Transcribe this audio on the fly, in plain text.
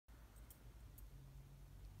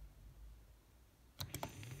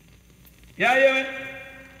Yeah, yeah.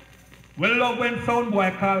 We love when sound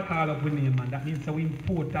boy call up with name, man. That means so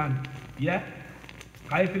important. Yeah?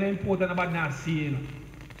 Because if it's important about not seeing.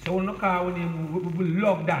 So we no call with name, we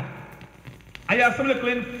love that. I have some little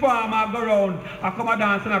informer go around, I come and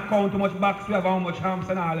dance and I count how much box we have, how much hams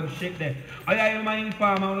and all them shit there. I have my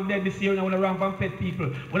informer, I'm dead this year and I want to ramp and pet people.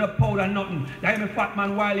 With a powder nothing. I have my fat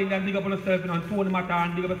man wilding and dig up on himself and tone the matter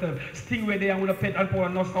and dig up himself. Stingray there and with a pet and powder,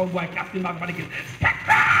 no sound boy, captain back for the kids.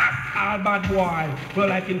 All bad boy, we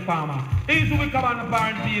like informer. Easy we come on the bar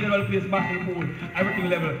and see the whole place, battle pool, everything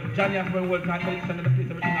level. Johnny has been world class, but the place,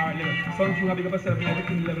 everything alright level. Some you have big up yourself,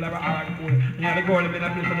 everything level, alright cool. And you have the girl in the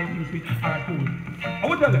place and everything sweet, alright cool. I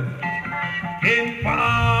will tell them.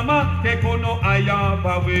 Informer, take on no eye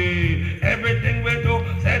away. Everything we do,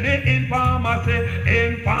 say the informer,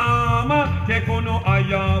 say informer, take on no eye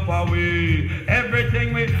away.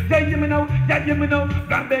 Everything we, yeah, you me know,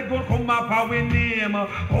 that beg go come up our name,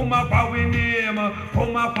 come up our name,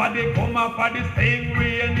 come up for the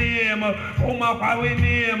Stingray name, come up our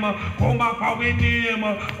name, come up our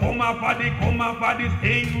name, come up for the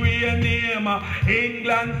Stingray name.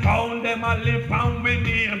 England sound them a live pound with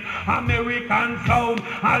name, American sound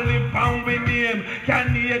a live pound with name,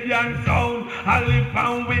 Canadian sound a live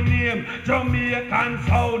pound with name, Jamaican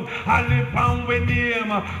sound a live pound with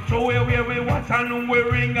name. So where we watch and we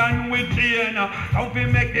ring and we chain, don't we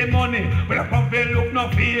make the money, we don't come to look no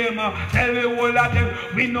fame. Tell the whole of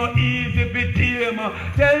them we no easy to tame.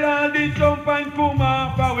 Tell all the jump and come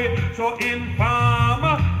off away. So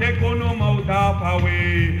informer, they go no mouth off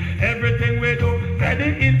away. Everything we do, say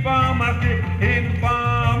the informer, say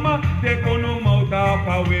informer, they go no mouth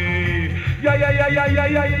off away.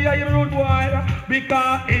 Yeah, rude boy.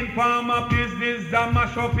 Because informer business a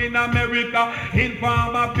mash up in America,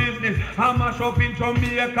 informer business a mash up in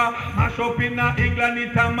Jamaica, mash up in England,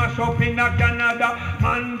 it a mash up in Canada.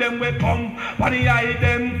 Man them we come, but the eye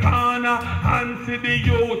them corner, and see the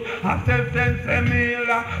youth, a self-sense meal,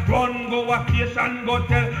 run go vacation, go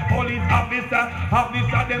tell police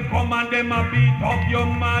officer them come and them a beat up your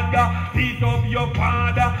mother, beat up your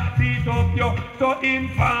father, beat up your, so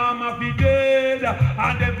informer be dead,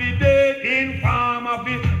 and every day informer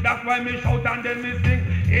be, that's why me shout and then me sing,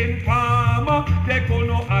 informer, they go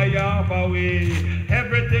no higher away.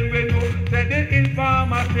 Everything we do, say the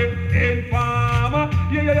informer, say informer.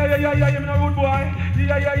 Yeah, I'm a rude boy.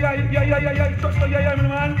 Yeah,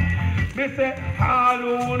 man. Me say, all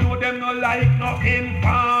who know them no like no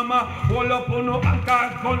informer. Hold up on no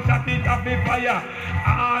anchor, gunshot it off the fire.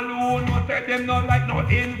 All who know say them no like no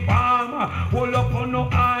informer. Hold up on no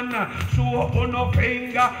hand, show up on no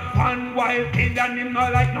finger. One wild kid and him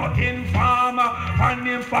no like no informer. One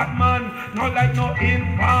name fat man, no like no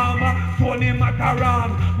informer. Tony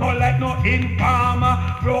Mataran, no like no informer.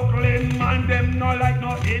 Brooklyn man, them no like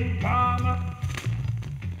no informer.